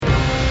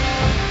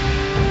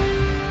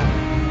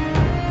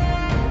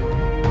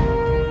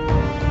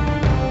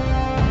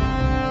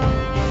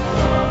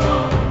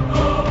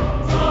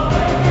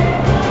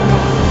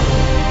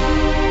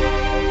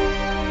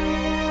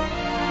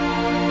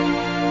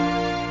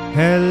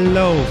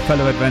Hello,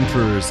 fellow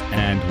adventurers,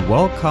 and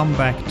welcome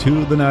back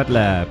to the Nerd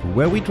Lab,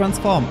 where we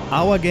transform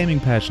our gaming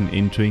passion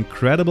into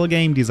incredible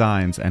game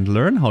designs and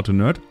learn how to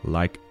nerd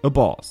like a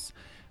boss.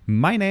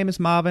 My name is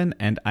Marvin,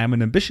 and I'm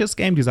an ambitious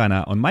game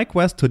designer on my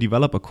quest to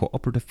develop a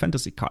cooperative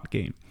fantasy card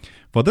game.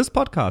 For this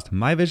podcast,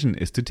 my vision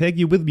is to take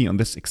you with me on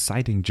this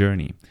exciting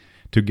journey.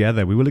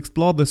 Together, we will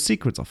explore the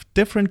secrets of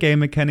different game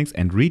mechanics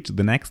and reach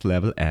the next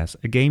level as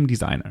a game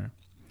designer.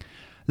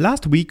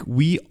 Last week,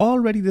 we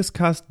already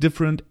discussed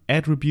different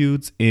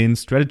attributes in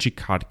strategy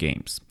card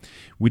games.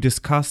 We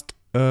discussed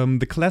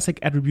the classic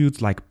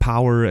attributes like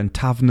power and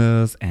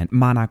toughness and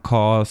mana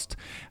cost.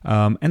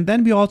 And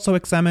then we also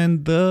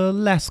examined the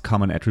less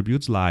common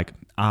attributes like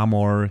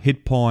armor,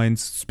 hit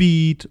points,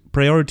 speed,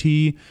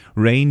 priority,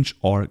 range,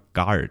 or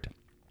guard.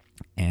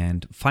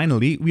 And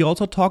finally, we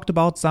also talked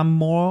about some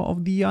more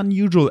of the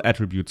unusual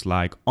attributes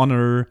like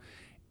honor,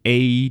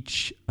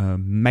 age,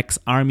 max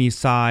army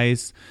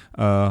size,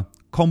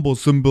 combo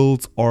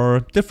symbols,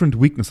 or different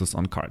weaknesses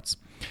on cards.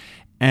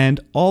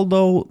 And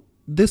although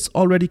this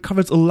already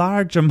covers a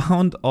large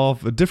amount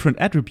of different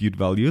attribute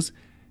values,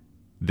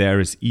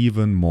 there is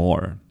even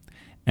more.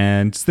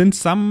 And since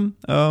some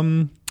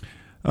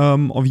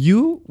of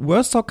you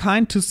were so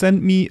kind to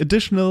send me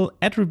additional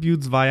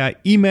attributes via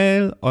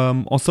email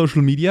or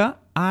social media,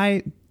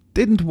 I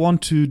didn't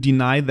want to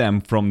deny them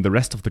from the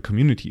rest of the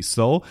community.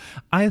 So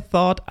I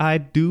thought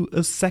I'd do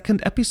a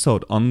second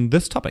episode on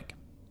this topic.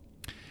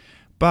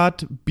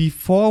 But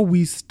before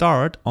we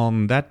start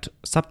on that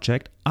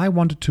subject, I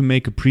wanted to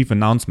make a brief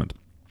announcement.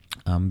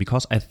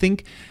 Because I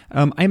think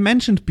I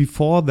mentioned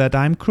before that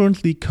I'm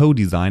currently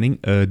co-designing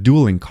a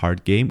dueling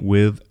card game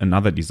with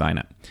another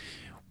designer.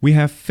 We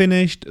have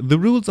finished the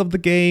rules of the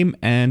game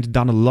and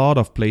done a lot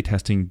of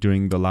playtesting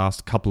during the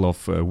last couple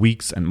of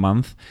weeks and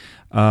months.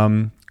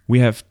 We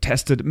have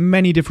tested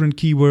many different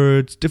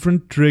keywords,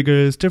 different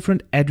triggers,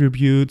 different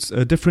attributes,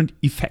 different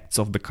effects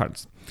of the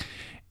cards.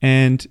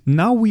 And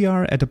now we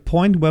are at a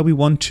point where we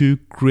want to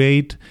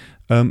create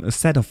a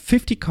set of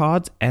 50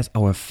 cards as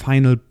our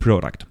final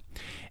product.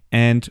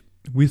 And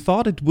we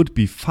thought it would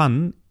be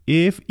fun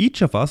if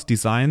each of us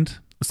designed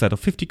a set of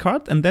 50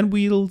 cards, and then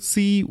we'll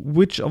see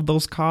which of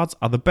those cards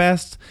are the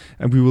best,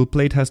 and we will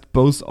playtest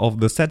both of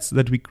the sets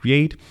that we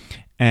create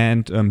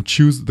and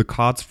choose the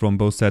cards from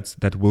both sets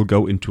that will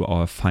go into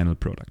our final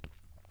product.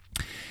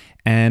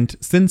 And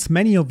since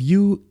many of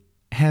you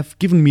have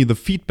given me the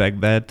feedback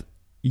that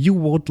you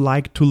would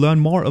like to learn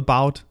more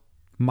about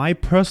my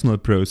personal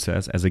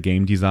process as a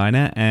game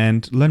designer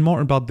and learn more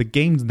about the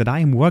games that I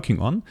am working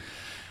on,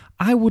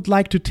 I would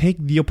like to take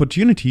the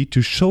opportunity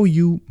to show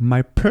you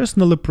my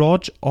personal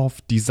approach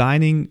of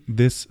designing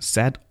this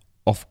set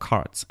of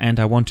cards, and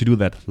I want to do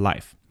that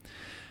live.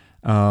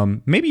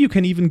 Maybe you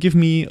can even give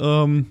me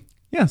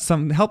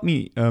help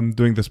me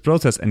during this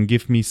process and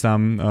give me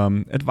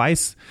some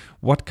advice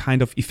what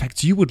kind of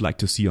effects you would like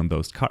to see on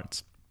those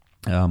cards.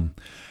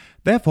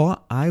 Therefore,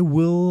 I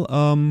will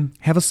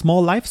have a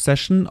small live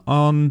session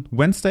on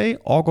Wednesday,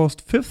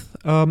 August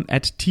 5th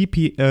at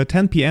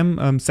 10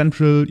 p.m.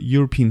 Central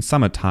European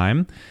Summer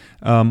Time,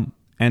 and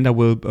I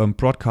will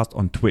broadcast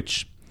on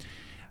Twitch.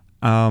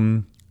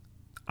 I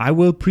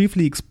will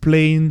briefly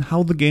explain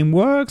how the game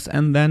works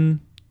and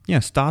then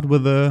start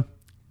with a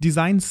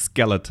design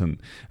skeleton,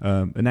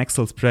 an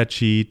Excel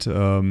spreadsheet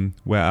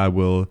where I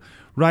will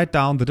write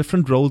down the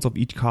different roles of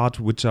each card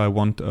which I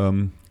want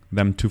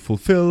them to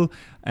fulfill,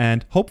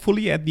 and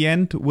hopefully at the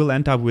end we'll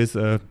end up with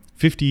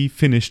 50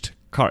 finished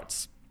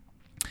cards.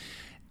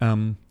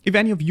 If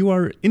any of you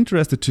are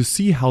interested to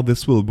see how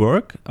this will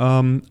work,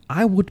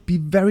 I would be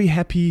very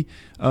happy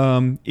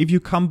if you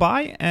come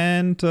by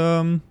and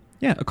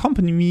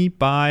accompany me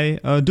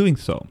by doing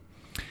so.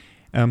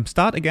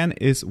 Start again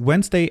is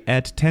Wednesday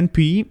at 10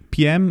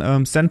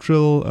 p.m.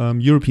 Central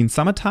European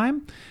Summer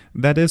Time.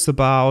 That is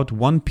about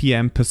 1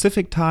 p.m.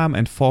 Pacific Time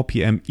and 4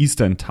 p.m.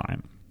 Eastern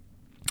Time.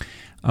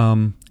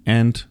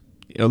 And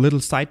a little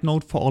side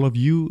note for all of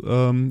you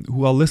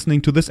who are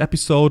listening to this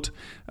episode,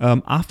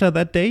 after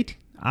that date,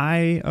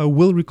 I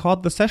will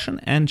record the session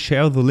and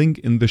share the link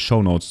in the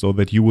show notes so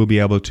that you will be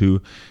able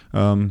to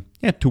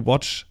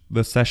watch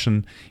the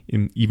session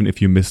even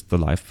if you missed the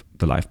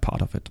live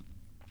part of it.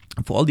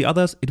 For all the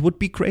others, it would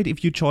be great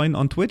if you join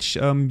on Twitch.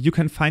 You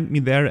can find me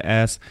there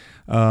as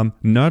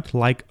Nerd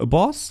Like a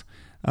Boss,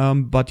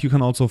 but you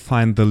can also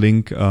find the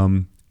link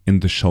in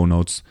the show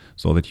notes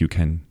so that you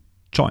can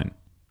join.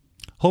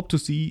 Hope to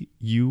see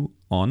you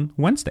on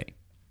Wednesday.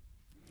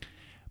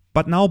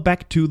 But now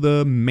back to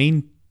the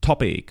main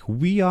topic.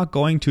 We are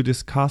going to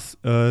discuss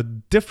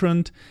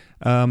different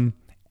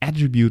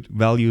attribute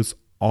values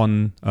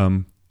on,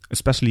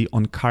 especially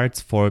on cards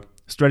for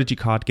strategy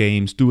card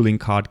games, dueling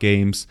card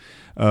games,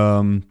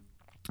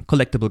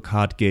 collectible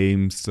card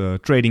games,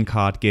 trading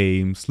card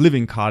games,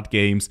 living card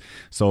games.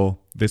 So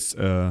this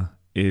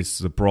is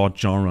the broad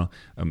genre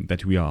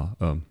that we are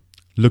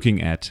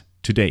looking at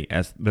today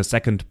as the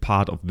second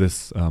part of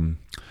this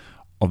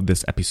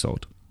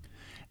episode.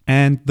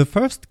 And the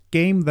first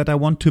game that I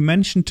want to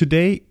mention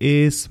today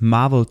is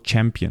Marvel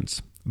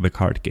Champions, the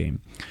card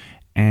game.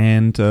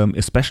 And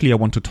especially I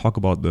want to talk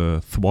about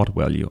the thwart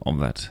value of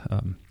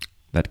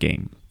that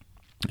game.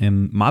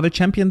 Marvel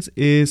Champions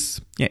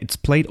it's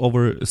played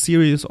over a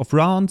series of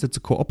rounds. It's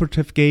a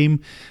cooperative game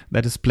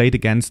that is played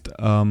against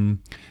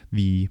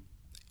the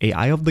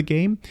AI of the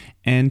game,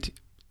 and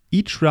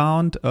each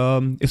round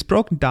is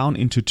broken down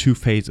into two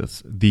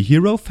phases: the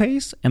hero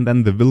phase and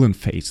then the villain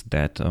phase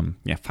that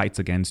fights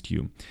against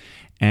you.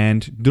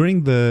 And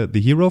during the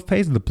hero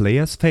phase, the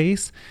players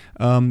phase,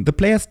 the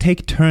players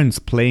take turns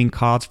playing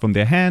cards from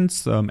their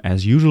hands,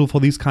 as usual for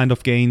these kind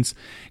of games,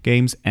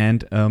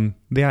 and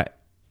they are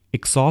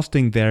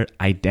exhausting their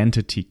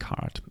identity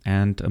card.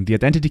 And the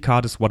identity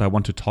card is what I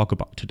want to talk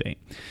about today.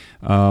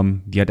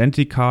 The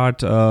identity card,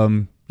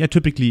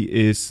 typically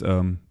is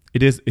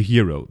it is a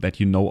hero that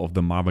you know of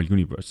the Marvel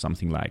Universe,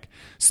 something like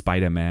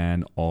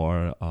Spider-Man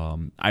or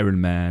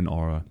Iron Man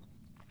or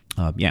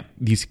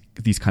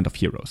these kind of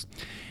heroes.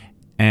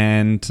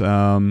 And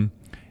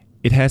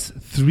it has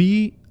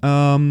three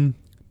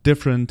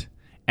different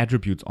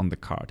attributes on the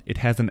card. It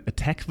has an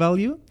attack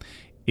value,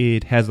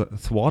 it has a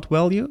thwart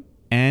value,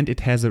 and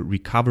it has a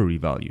recovery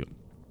value.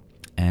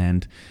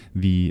 And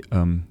the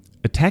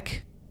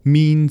attack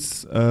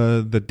means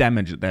the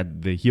damage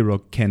that the hero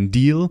can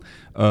deal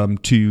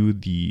to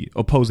the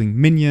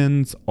opposing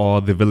minions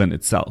or the villain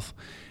itself.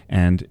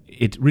 And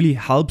it really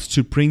helps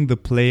to bring the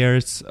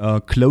players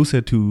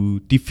closer to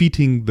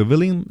defeating the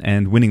villain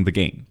and winning the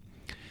game.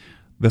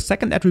 The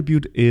second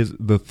attribute is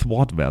the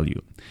thwart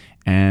value.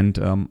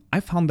 And I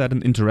found that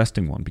an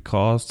interesting one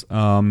because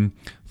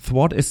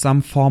thwart is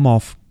some form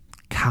of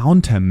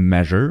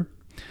countermeasure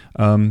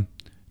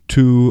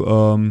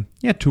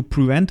to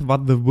prevent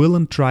what the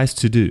villain tries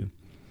to do.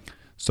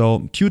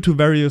 So due to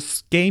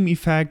various game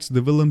effects,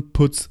 the villain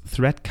puts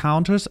threat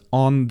counters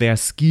on their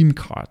scheme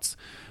cards,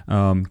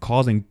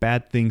 causing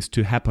bad things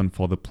to happen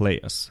for the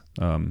players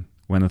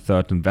when a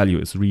certain value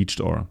is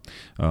reached. Or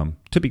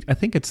typically, I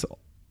think it's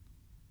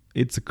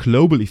a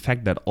global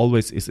effect that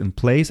always is in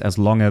place as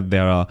long as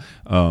there are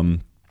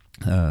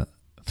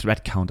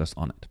threat counters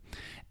on it.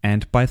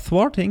 And by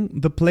thwarting,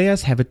 the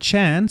players have a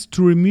chance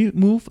to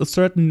remove a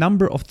certain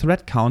number of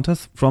threat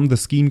counters from the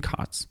scheme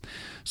cards.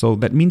 So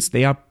that means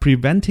they are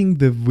preventing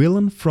the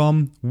villain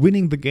from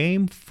winning the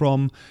game,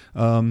 from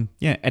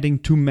adding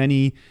too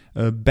many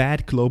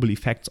bad global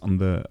effects on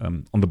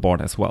the board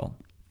as well.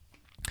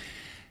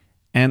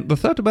 And the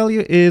third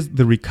value is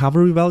the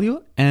recovery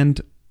value,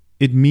 and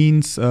it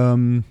means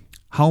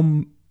how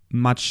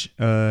much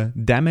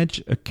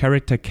damage a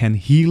character can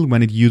heal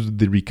when it uses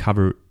the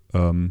recover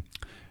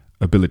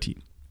ability.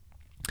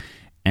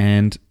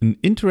 And an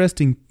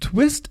interesting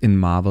twist in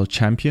Marvel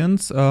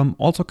Champions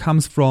also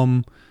comes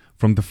from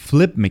the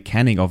flip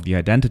mechanic of the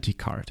identity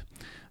card.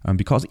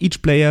 Because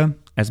each player,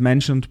 as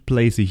mentioned,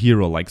 plays a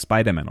hero like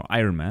Spider-Man or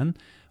Iron Man,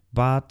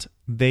 but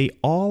they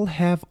all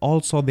have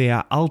also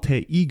their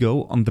alter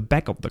ego on the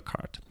back of the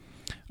card.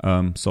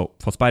 So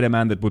for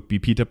Spider-Man, that would be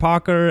Peter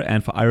Parker,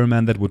 and for Iron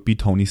Man, that would be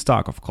Tony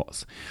Stark, of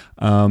course.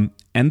 And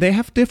they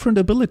have different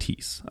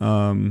abilities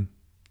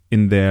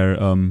in their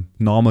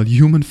normal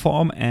human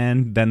form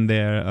and then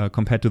their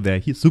compared to their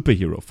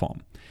superhero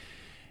form.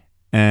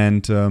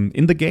 And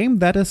in the game,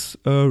 that is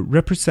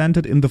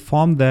represented in the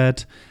form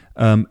that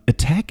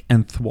attack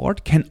and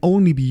thwart can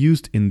only be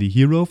used in the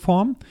hero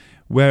form,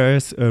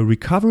 whereas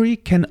recovery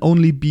can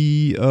only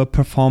be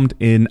performed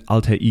in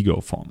alter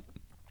ego form.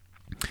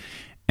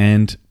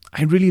 And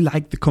I really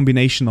like the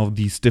combination of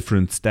these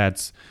different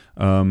stats.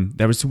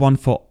 There is one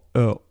for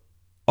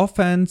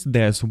offense,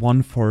 there's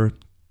one for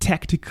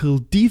tactical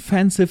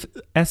defensive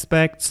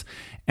aspects,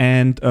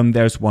 and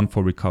there's one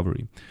for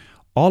recovery.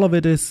 All of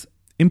it is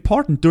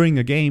important during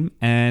a game,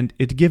 and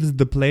it gives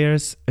the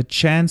players a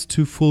chance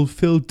to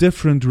fulfill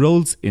different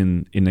roles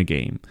in a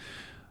game,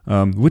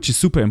 which is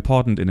super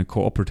important in a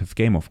cooperative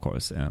game, of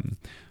course.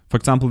 For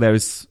example, there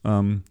is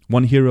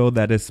one hero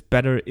that is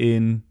better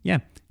in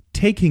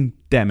taking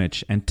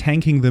damage and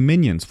tanking the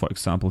minions, for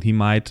example. He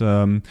might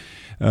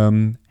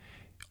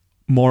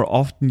more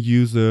often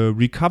use a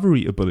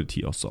recovery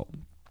ability or so.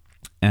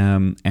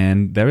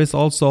 And there is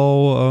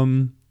also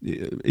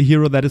a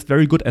hero that is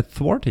very good at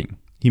thwarting.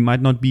 He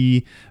might not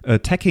be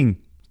attacking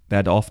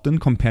that often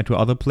compared to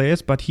other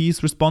players, but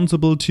he's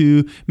responsible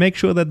to make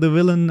sure that the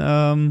villain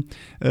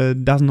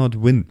does not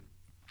win.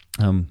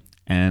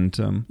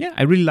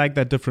 I really like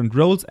that different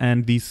roles,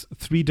 and these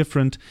three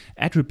different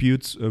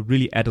attributes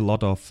really add a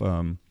lot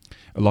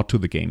to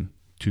the game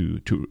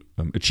to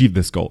achieve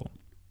this goal.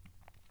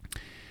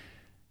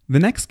 The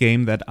next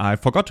game that I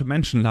forgot to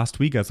mention last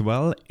week as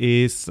well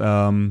is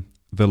the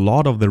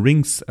Lord of the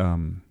Rings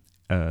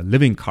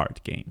living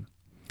card game.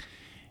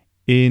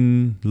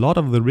 In Lord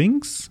of the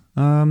Rings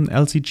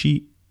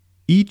LCG,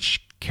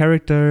 each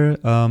character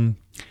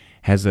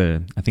has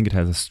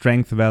a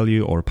strength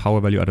value or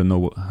power value, I don't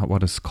know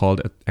what it's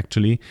called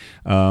actually,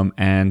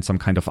 and some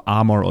kind of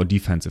armor or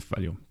defensive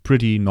value.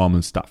 Pretty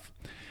normal stuff.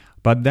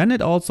 But then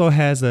it also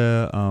has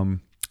a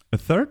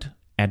third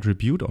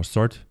attribute or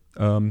third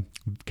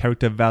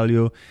character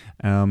value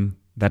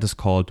that is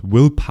called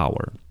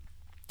willpower.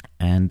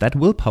 And that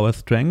willpower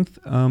strength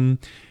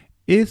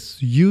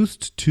is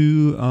used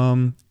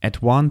to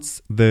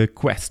advance the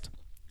quest.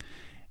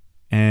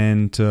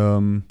 And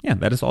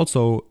that is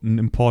also an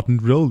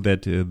important role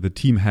that the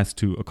team has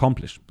to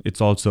accomplish. It's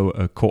also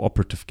a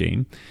cooperative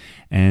game.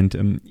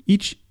 And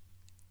each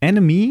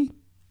enemy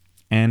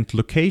and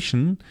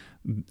location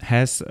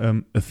has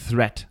a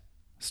threat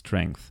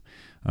strength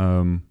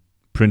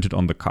printed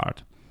on the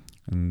card.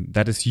 And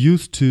that is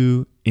used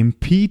to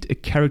impede a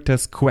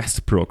character's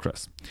quest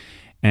progress.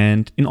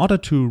 And in order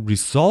to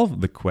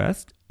resolve the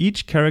quest,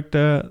 each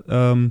character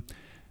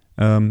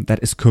that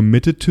is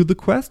committed to the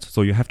quest,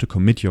 so you have to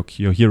commit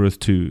your heroes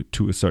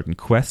to a certain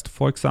quest,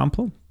 for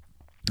example,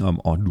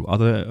 or do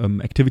other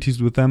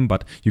activities with them,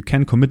 but you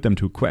can commit them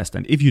to a quest.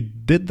 And if you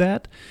did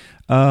that,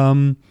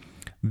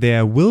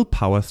 their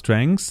willpower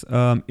strength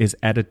is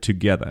added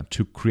together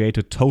to create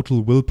a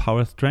total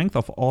willpower strength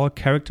of all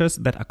characters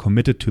that are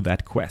committed to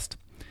that quest.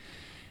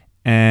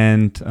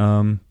 And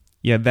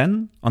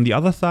then on the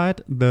other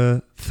side,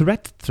 the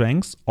threat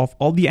strengths of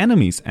all the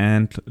enemies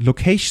and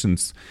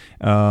locations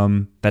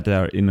that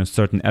are in a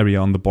certain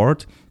area on the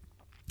board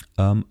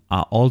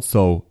are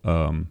also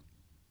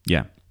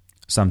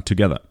summed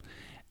together.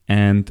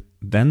 And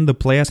then the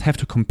players have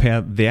to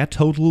compare their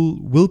total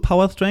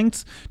willpower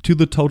strengths to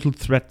the total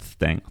threat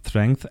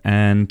strength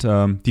and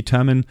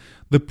determine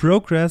the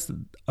progress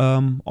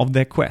of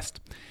their quest.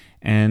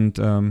 And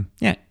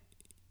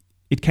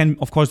it can,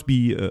 of course,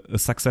 be a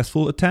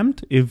successful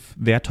attempt if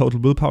their total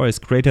willpower is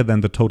greater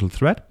than the total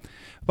threat.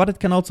 But it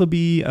can also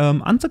be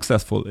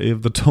unsuccessful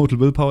if the total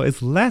willpower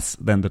is less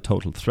than the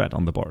total threat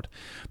on the board,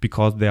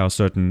 because there are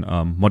certain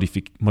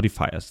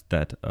modifiers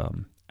that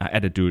are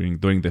added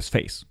during this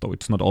phase. So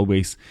it's not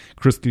always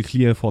crystal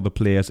clear for the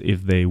players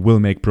if they will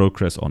make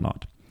progress or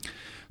not.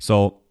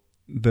 So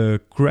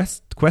the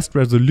quest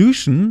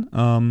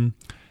resolution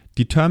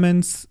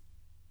determines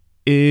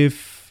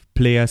if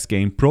players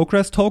gain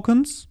progress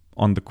tokens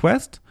on the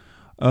quest,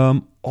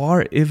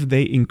 or if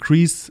they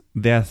increase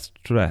their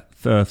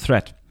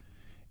threat.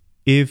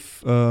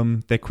 If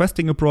their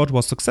questing abroad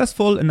was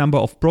successful, a number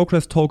of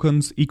progress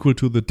tokens equal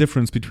to the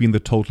difference between the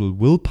total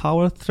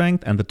willpower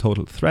strength and the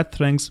total threat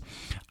strengths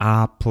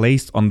are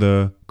placed on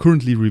the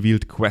currently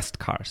revealed quest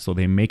card. So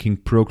they're making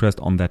progress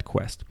on that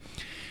quest.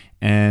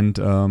 And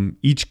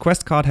each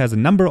quest card has a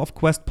number of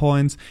quest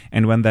points,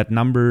 and when that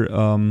number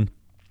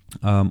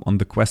on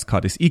the quest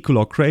card is equal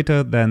or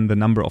greater than the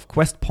number of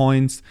quest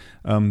points,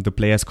 the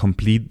players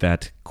complete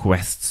that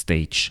quest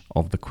stage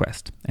of the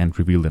quest and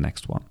reveal the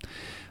next one.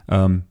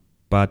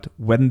 But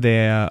when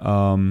their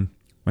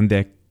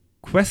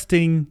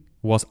questing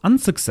was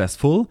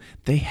unsuccessful,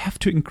 they have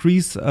to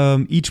increase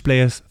each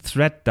player's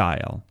threat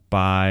dial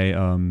by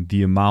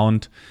the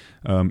amount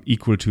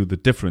equal to the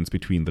difference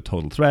between the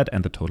total threat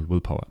and the total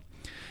willpower.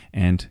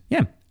 And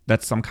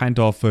that's some kind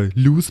of a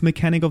loose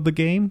mechanic of the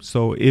game.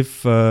 So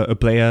if a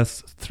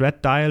player's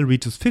threat dial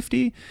reaches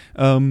 50,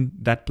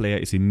 that player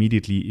is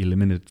immediately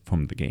eliminated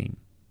from the game.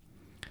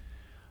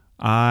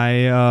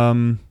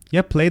 I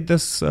played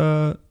this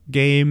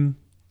game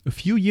a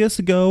few years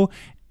ago,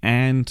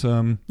 and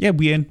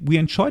we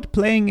enjoyed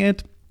playing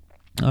it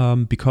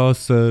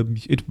because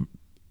it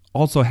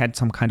also had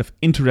some kind of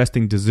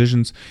interesting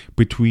decisions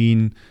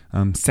between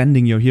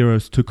sending your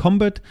heroes to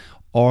combat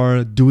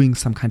or doing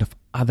some kind of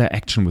other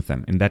action with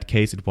them. In that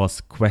case, it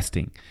was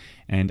questing.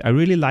 And I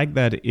really like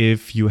that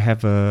if you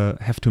have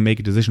to make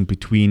a decision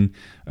between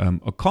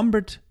a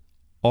combat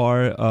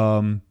or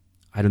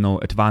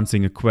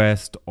advancing a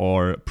quest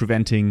or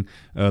preventing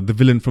the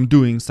villain from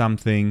doing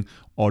something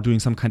or doing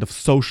some kind of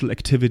social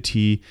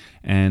activity.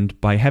 And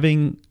by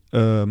having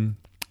an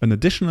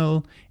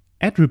additional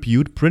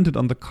attribute printed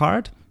on the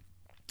card,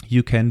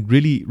 you can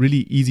really,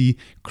 really easy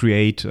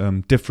create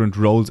different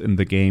roles in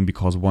the game,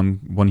 because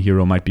one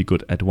hero might be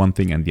good at one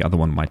thing and the other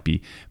one might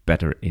be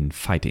better in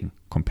fighting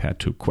compared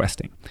to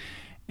questing.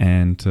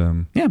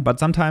 And but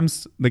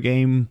sometimes the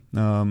game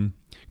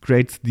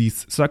creates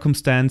these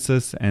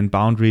circumstances and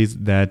boundaries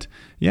that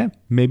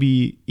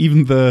maybe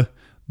even the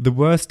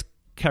worst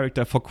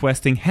character for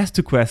questing has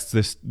to quest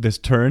this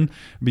turn,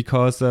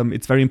 because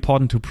it's very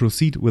important to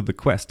proceed with the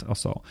quest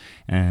also.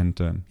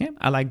 And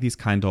I like these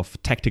kind of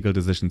tactical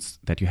decisions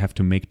that you have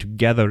to make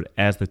together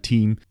as the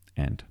team,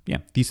 and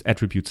these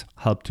attributes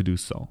help to do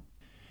so.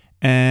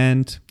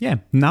 And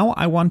now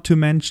I want to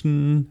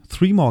mention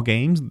 3 more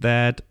games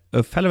that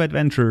a fellow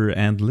adventurer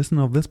and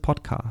listener of this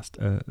podcast,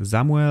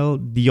 Samuel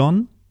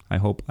Dion, I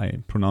hope I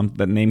pronounced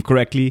that name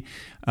correctly,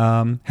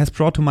 has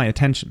brought to my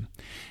attention.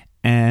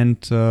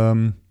 And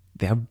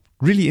they are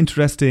really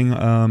interesting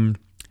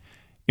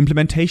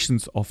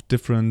implementations of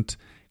different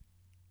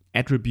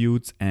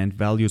attributes and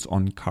values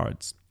on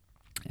cards.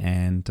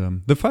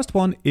 And the first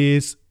one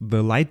is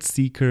the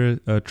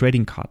Lightseeker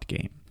trading card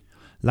game.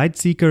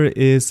 Lightseeker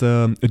is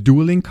a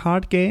dueling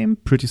card game,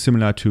 pretty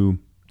similar to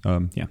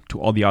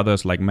all the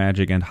others like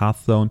Magic and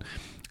Hearthstone.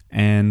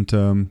 And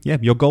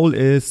your goal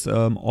is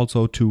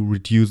also to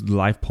reduce the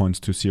life points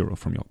to 0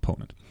 from your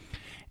opponent.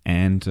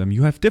 And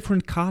you have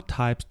different card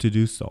types to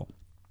do so.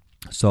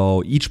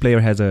 So each player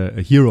has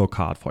a hero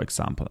card, for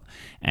example.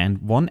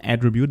 And one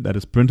attribute that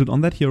is printed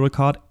on that hero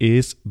card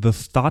is the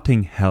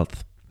starting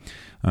health.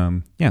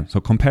 So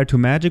compared to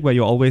Magic, where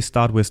you always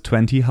start with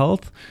 20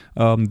 health,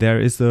 there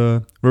is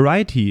a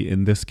variety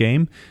in this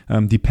game,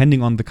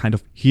 depending on the kind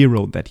of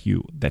hero that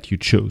you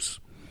choose.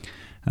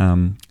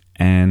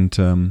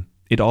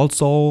 It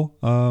also,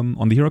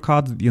 on the hero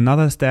card,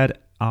 another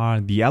stat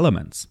are the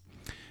elements,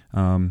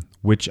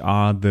 which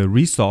are the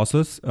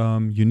resources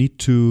you need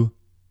to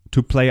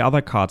play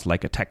other cards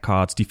like attack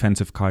cards,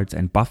 defensive cards,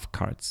 and buff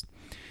cards.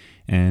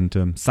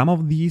 And some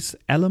of these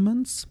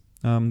elements,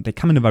 they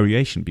come in a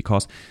variation,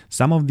 because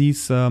some of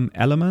these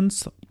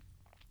elements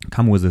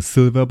come with a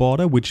silver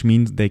border, which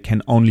means they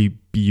can only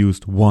be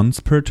used once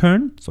per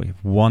turn. So you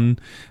have one,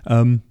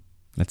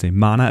 let's say,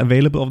 mana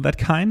available of that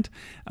kind.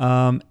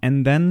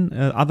 And then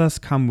others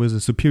come with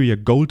a superior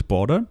gold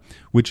border,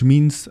 which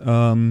means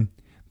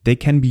they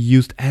can be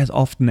used as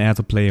often as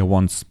a player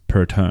wants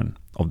per turn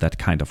of that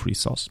kind of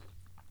resource.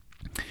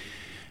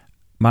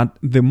 But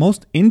the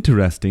most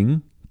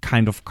interesting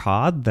kind of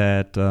card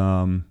that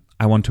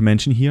I want to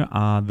mention here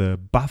are the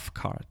buff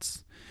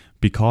cards,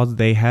 because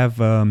they have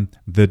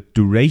the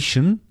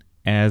duration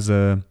as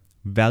a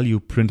value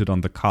printed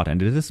on the card.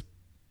 And it is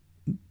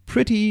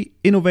pretty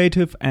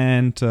innovative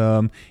and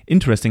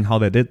interesting how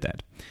they did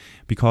that,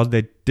 because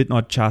they did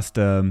not just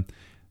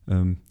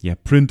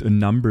print a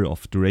number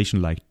of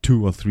duration like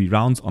 2 or 3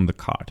 rounds on the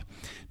card.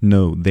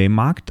 No, they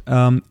marked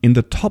in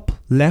the top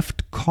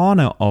left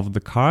corner of the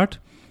card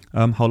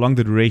how long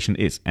the duration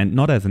is, and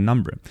not as a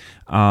number.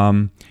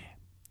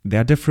 There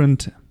are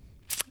different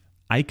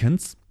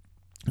icons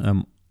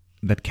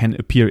that can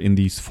appear in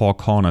these 4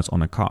 corners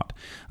on a card.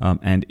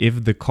 And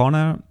if the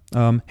corner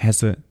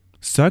has a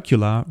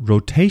circular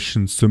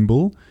rotation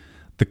symbol,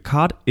 the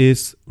card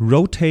is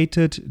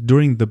rotated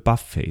during the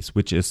buff phase,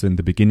 which is in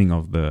the beginning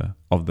of the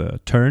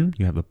turn.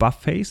 You have a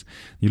buff phase.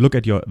 You look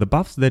at the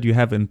buffs that you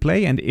have in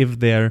play, and if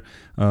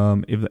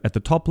at the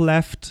top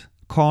left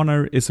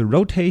corner is a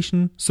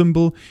rotation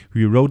symbol,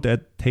 you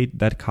rotate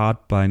that card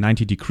by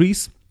 90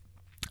 degrees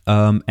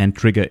and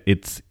trigger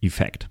its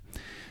effect.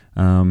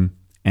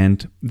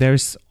 And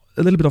there's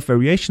a little bit of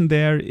variation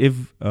there.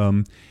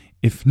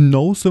 If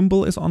no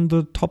symbol is on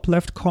the top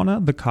left corner,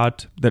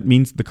 that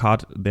means the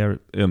card there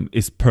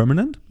is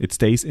permanent. It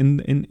stays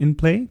in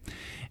play.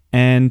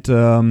 And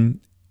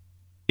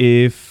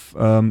if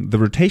the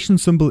rotation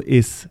symbol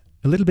is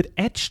a little bit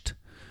etched,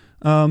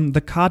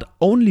 the card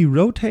only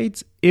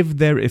rotates if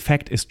their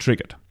effect is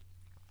triggered.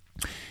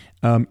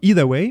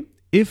 Either way,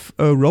 if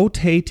a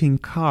rotating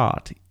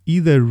card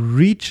either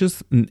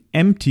reaches an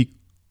empty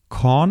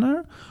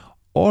corner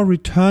or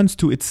returns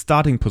to its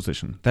starting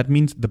position, that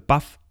means the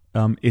buff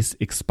is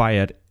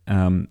expired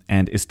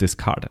and is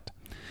discarded.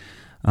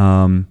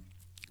 The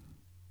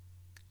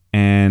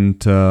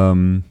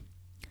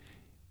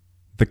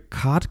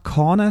card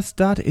corner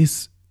stat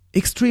is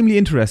extremely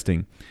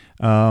interesting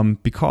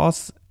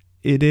because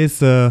it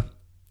is a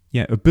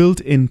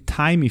built-in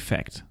time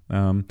effect.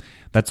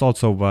 That's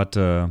also what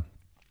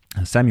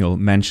Samuel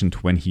mentioned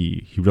when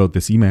he wrote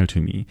this email to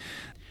me.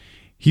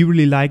 He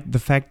really liked the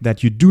fact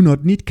that you do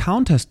not need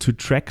counters to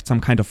track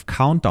some kind of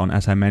countdown,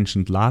 as I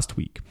mentioned last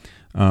week.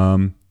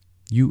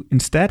 You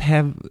instead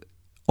have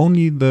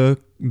only the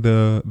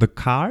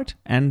card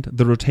and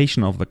the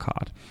rotation of the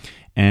card.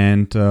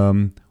 And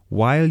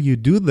while you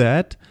do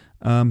that,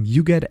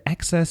 you get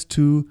access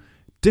to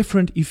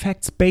different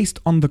effects based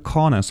on the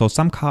corner. So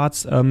some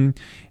cards in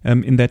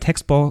their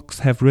text box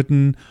have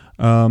written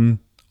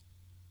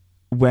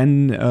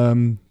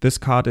when this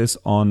card is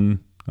on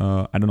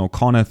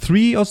corner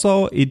 3 or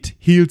so, it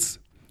heals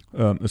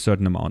a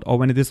certain amount. Or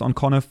when it is on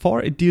corner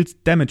 4, it deals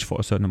damage for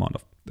a certain amount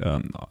of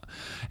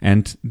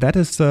and that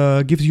is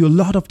gives you a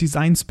lot of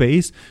design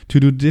space to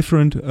do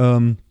different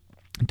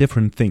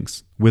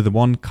things with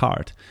one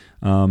card.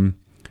 That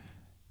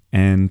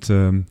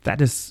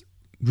is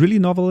really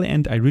novel,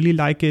 and I really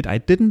like it. I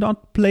did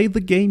not play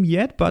the game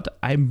yet, but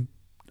I'm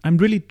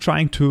really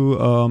trying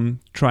to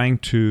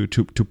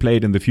play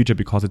it in the future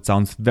because it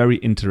sounds very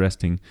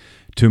interesting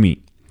to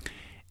me.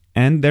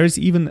 And there is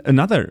even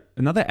another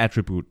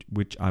attribute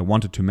which I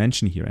wanted to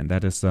mention here, and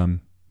that is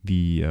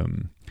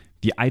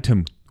the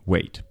item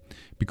weight,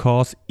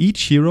 because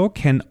each hero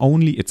can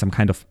only, it's some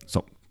kind of,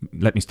 so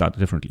let me start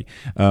differently.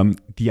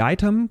 The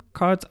item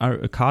cards are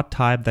a card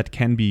type that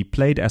can be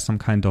played as some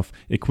kind of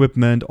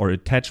equipment or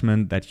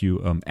attachment that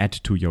you add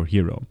to your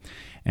hero.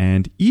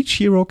 And each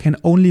hero can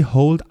only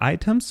hold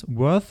items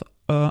worth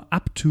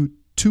up to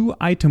 2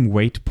 item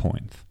weight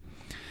points.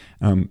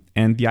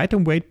 And the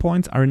item weight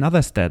points are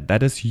another stat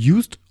that is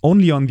used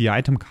only on the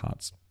item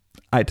cards.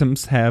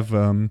 Items have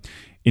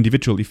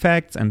individual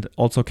effects and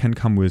also can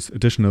come with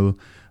additional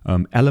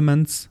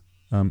elements.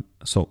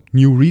 So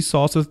new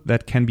resources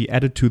that can be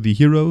added to the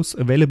hero's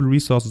available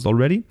resources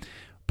already.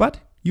 But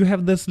you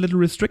have this little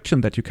restriction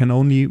that you can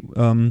only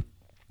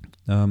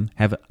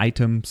have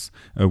items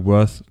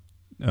worth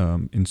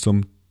in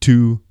sum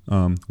 2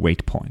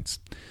 weight points.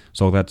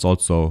 So that's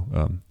also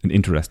an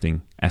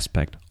interesting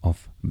aspect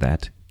of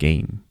that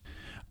game.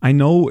 I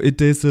know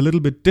it is a little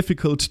bit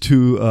difficult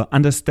to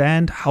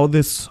understand how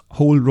this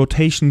whole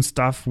rotation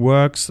stuff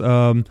works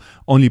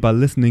only by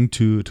listening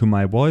to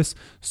my voice.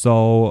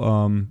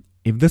 So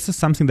if this is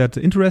something that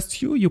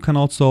interests you, you can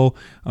also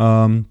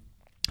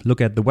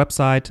look at the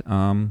website.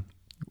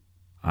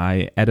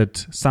 I added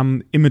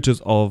some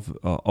images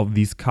of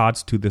these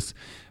cards to this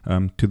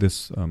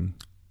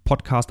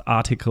podcast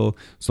article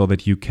so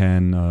that you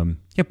can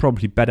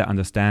probably better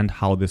understand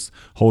how this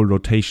whole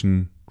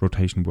rotation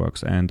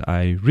works. And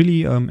I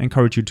really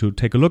encourage you to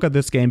take a look at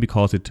this game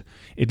because it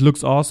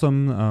looks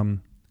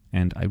awesome,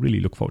 and I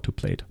really look forward to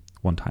play it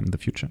one time in the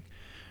future.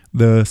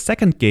 The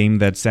second game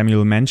that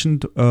Samuel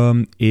mentioned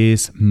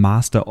is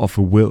Master of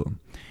Will,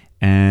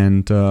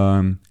 and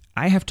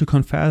I have to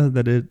confess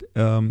that it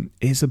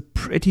is a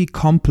pretty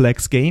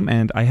complex game,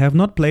 and I have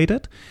not played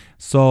it.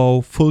 So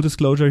full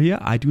disclosure here,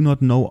 I do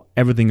not know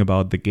everything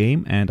about the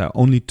game, and I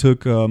only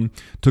took a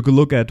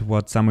look at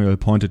what Samuel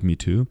pointed me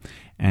to,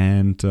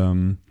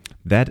 and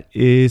that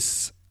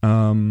is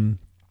an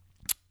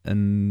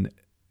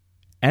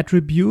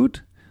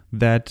attribute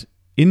that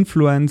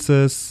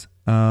influences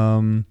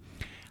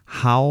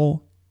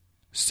how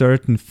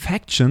certain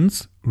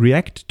factions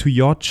react to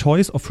your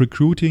choice of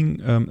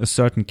recruiting a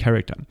certain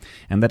character.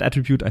 And that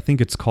attribute, I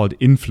think it's called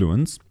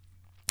influence.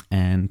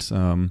 And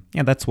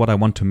that's what I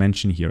want to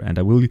mention here. And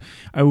I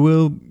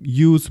will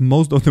use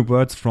most of the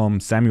words from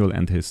Samuel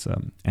and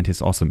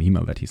his awesome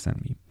email that he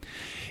sent me.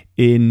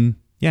 In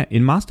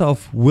Master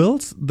of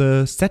Wills,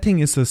 the setting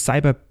is a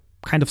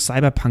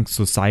cyberpunk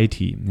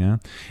society,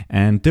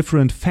 and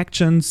different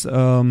factions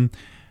are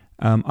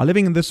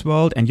living in this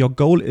world, and your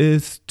goal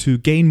is to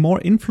gain more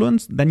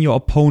influence than your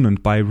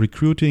opponent by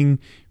recruiting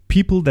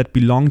people that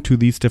belong to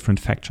these different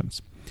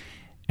factions.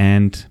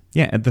 And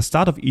at the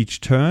start of each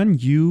turn,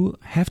 you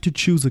have to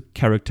choose a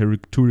character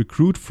to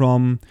recruit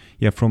from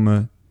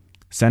a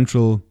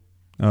central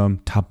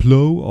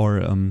tableau or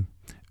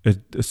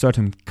a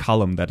certain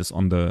column that is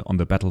on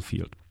the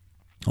battlefield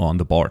or on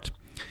the board,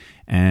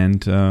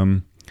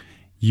 and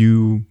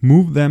you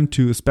move them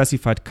to a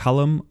specified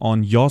column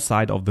on your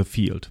side of the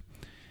field.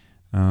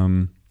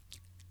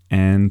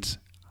 And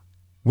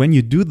when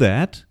you do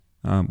that,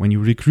 when you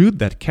recruit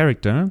that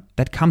character,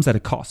 that comes at a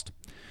cost,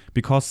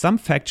 because some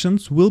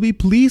factions will be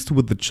pleased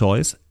with the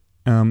choice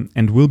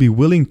and will be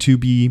willing to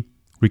be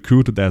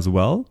recruited as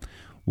well,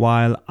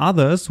 while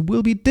others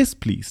will be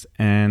displeased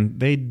and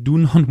they do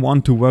not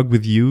want to work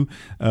with you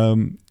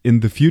in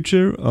the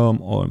future,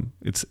 or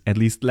it's at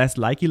least less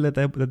likely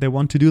that they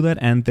want to do that,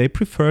 and they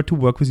prefer to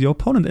work with your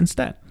opponent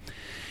instead.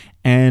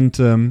 And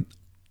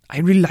I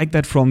really like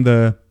that from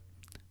the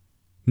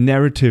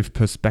narrative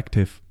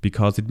perspective,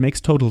 because it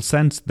makes total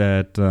sense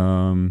that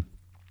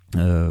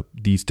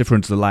these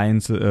different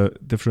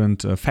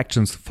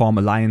factions form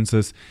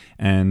alliances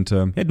and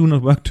do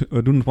not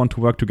want to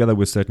work together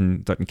with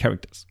certain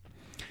characters.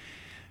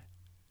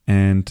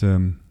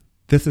 And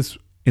this is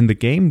in the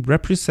game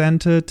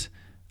represented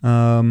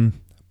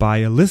by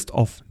a list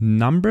of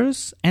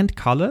numbers and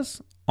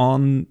colors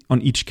on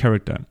each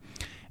character.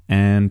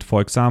 And for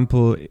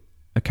example,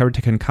 a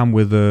character can come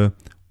with a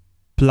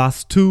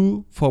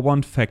 +2 for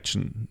one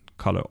faction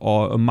color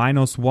or a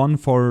 -1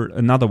 for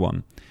another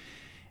one.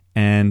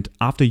 And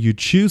after you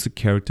choose a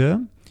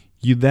character,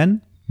 you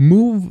then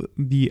move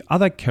the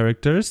other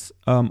characters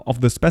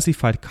of the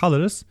specified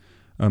colors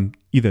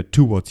either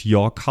towards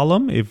your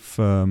column if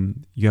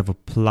you have a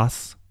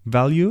plus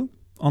value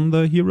on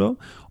the hero,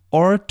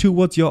 or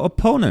towards your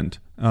opponent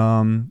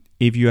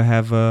if you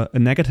have a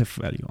negative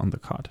value on the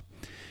card.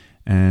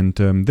 And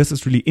this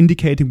is really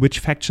indicating which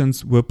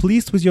factions were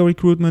pleased with your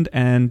recruitment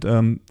and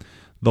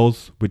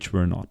those which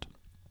were not.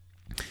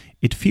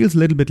 It feels a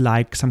little bit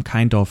like some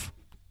kind of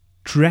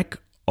track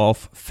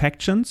of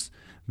factions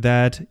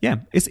that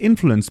is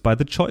influenced by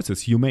the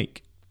choices you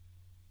make.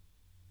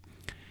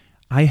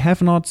 I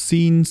have not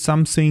seen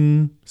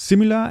something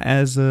similar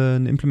as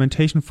an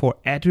implementation for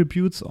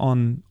attributes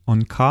on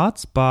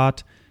cards,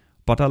 but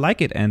I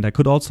like it, and I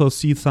could also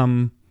see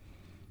something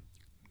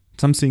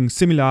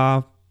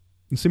similar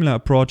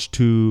approach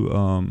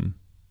to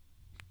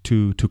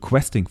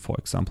questing, for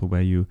example,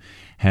 where you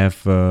have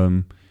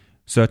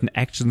certain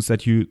actions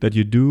that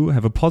you do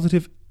have a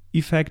positive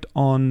effect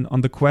on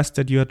the quest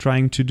that you are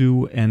trying to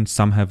do, and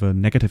some have a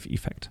negative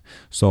effect.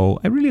 So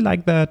I really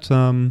like that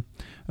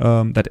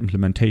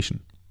implementation.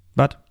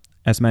 But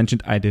as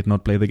mentioned, I did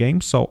not play the game,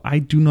 so I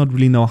do not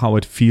really know how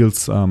it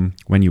feels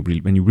when you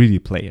really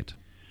play it.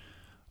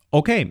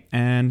 Okay,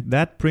 and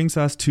that brings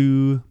us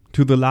to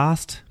the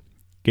last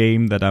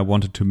game that I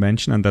wanted to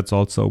mention, and that's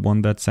also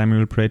one that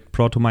Samuel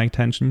brought to my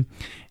attention.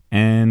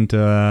 And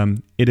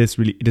it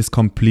is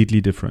completely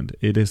different.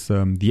 It is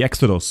the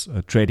Exodus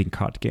trading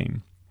card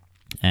game.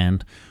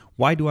 And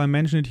why do I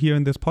mention it here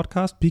in this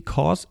podcast?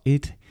 Because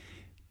it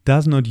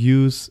does not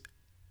use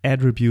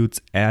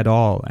attributes at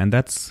all, and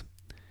that's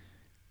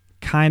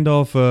kind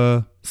of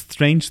a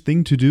strange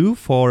thing to do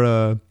for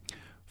a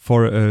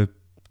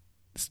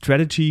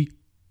strategy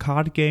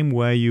card game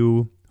where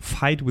you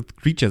fight with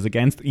creatures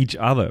against each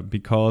other,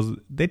 because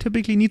they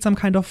typically need some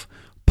kind of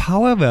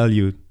power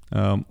value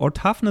or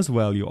toughness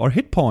value or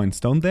hit points,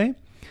 don't they?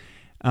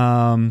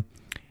 Or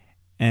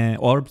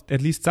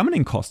at least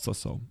summoning costs or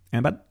so.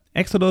 But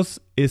Exodus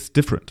is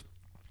different.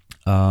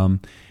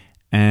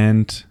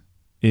 And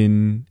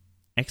in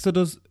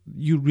Exodus,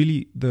 you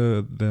really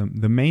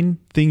the main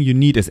thing you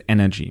need is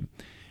energy.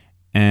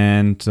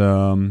 And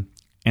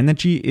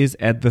energy is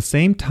at the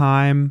same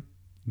time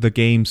the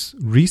game's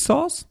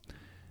resource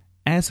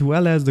as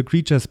well as the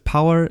creature's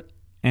power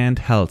and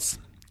health.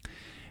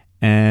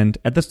 And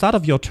at the start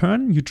of your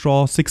turn, you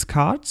draw 6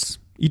 cards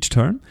each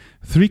turn,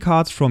 3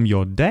 cards from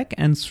your deck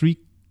and 3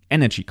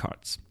 energy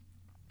cards.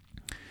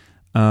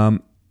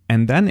 And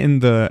then in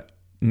the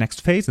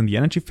next phase, in the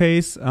energy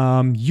phase,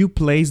 you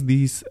place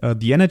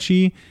the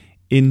energy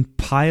in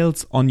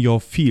piles on your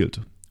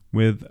field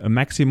with a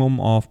maximum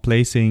of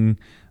placing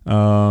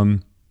 3,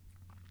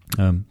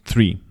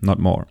 not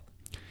more.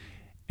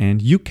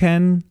 And you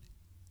can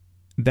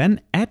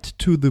then add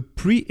to the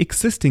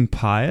pre-existing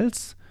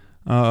piles.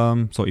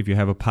 So if you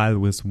have a pile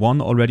with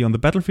 1 already on the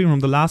battlefield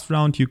from the last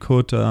round, you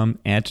could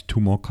add 2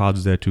 more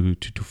cards there to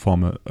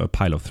form a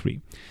pile of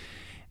 3.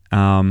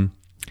 And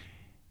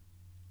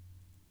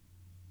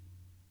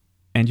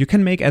you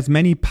can make as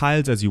many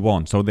piles as you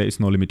want, so there is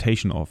no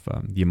limitation of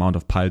the amount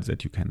of piles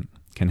that you can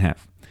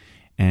have.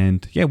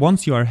 And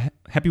once you are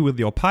happy with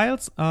your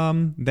piles,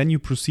 then you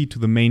proceed to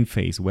the main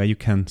phase where you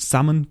can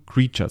summon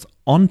creatures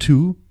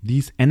onto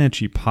these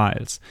energy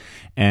piles.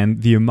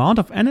 And the amount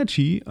of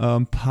energy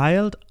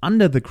piled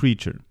under the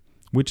creature,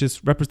 which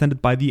is represented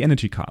by the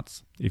energy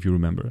cards, if you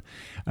remember,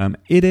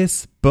 it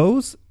is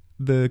both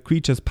the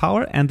creature's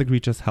power and the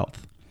creature's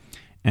health.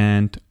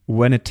 And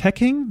when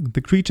attacking,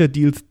 the creature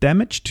deals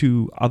damage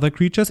to other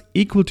creatures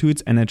equal to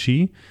its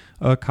energy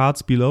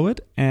cards below it,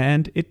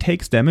 and it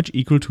takes damage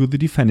equal to the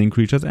defending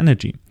creature's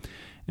energy.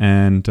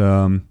 And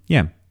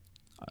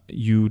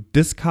you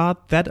discard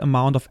that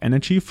amount of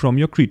energy from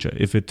your creature.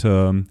 If it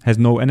has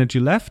no energy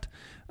left,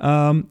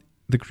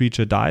 the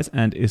creature dies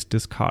and is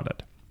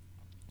discarded.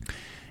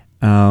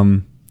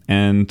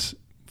 And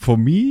for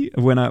me,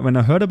 when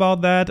I heard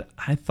about that,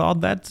 I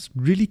thought that's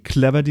really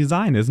clever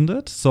design, isn't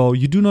it? So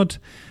you do not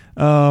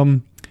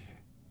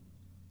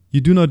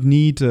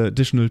need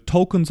additional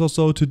tokens or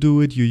so to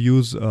do it. You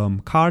use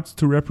cards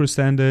to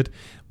represent it,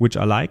 which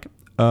I like.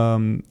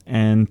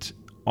 And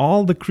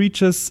all the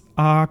creatures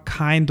are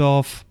kind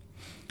of,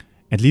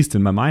 at least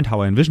in my mind,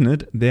 how I envision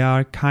it, they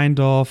are kind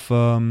of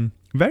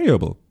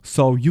variable.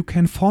 So you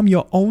can form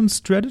your own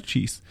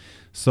strategies.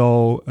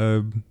 So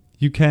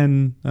you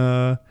can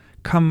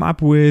come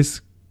up with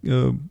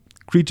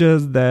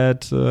creatures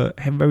that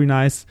have very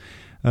nice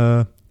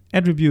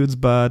attributes,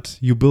 but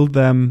you build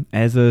them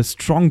as a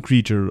strong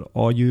creature,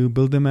 or you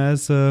build them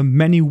as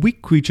many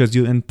weak creatures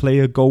and play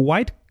a go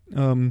white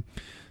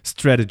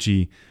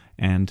strategy.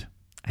 And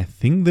I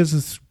think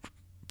this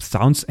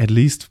sounds at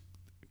least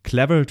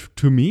clever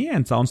to me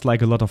and sounds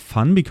like a lot of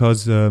fun,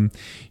 because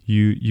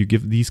you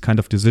give these kind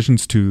of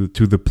decisions to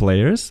the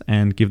players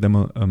and give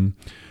them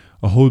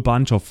a whole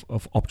bunch of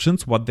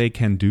options what they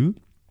can do.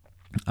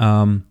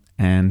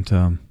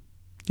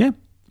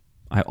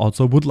 I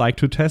also would like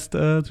to test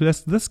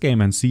this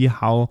game and see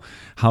how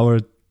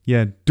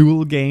a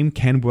dual game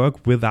can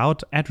work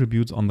without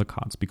attributes on the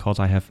cards, because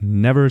I have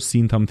never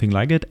seen something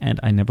like it and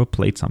I never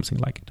played something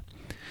like it.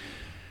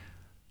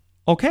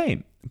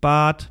 Okay,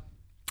 but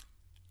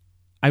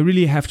I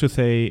really have to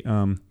say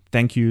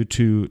thank you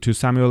to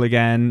Samuel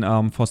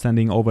again for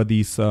sending over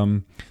these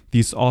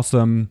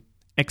awesome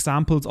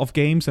examples of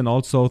games, and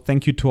also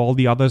thank you to all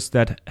the others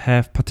that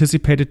have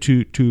participated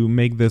to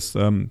make this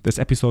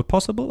episode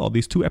possible, or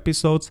these 2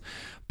 episodes,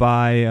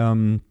 by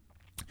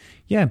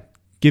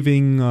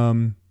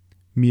giving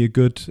me a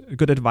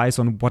good advice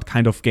on what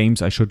kind of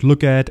games I should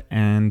look at,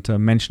 and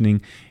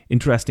mentioning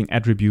interesting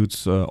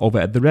attributes over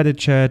at the Reddit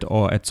chat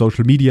or at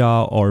social media,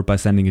 or by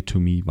sending it to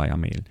me via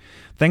mail.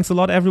 Thanks a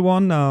lot,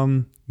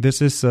 everyone.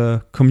 This is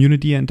a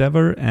community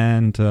endeavor,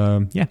 and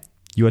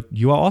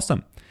you are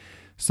awesome.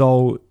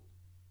 So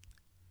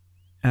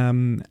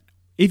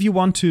if you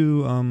want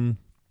to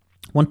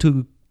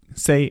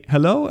say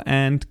hello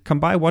and come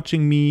by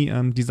watching me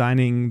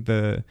designing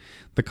the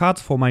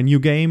cards for my new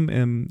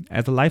game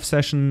as a live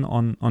session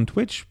on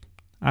Twitch,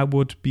 I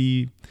would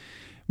be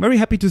very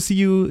happy to see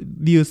you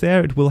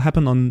there. It will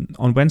happen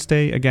on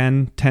Wednesday,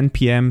 again, 10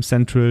 p.m.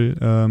 Central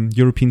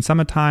European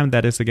Summer Time.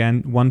 That is,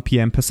 again, 1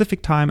 p.m.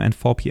 Pacific Time and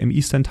 4 p.m.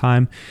 Eastern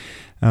Time.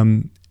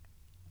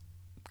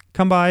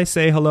 Come by,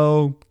 say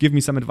hello, give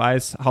me some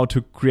advice how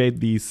to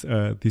create these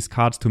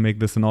cards to make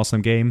this an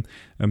awesome game.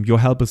 Your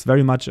help is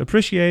very much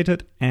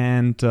appreciated,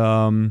 and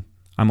I'm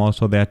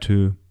also there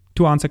to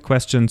answer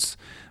questions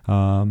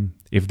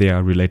if they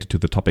are related to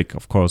the topic,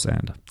 of course,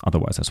 and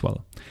otherwise as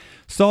well.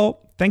 So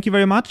thank you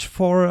very much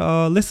for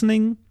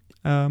listening,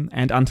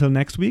 and until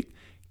next week,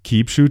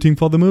 keep shooting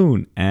for the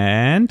moon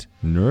and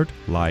nerd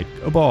like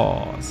a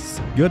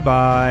boss.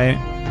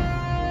 Goodbye.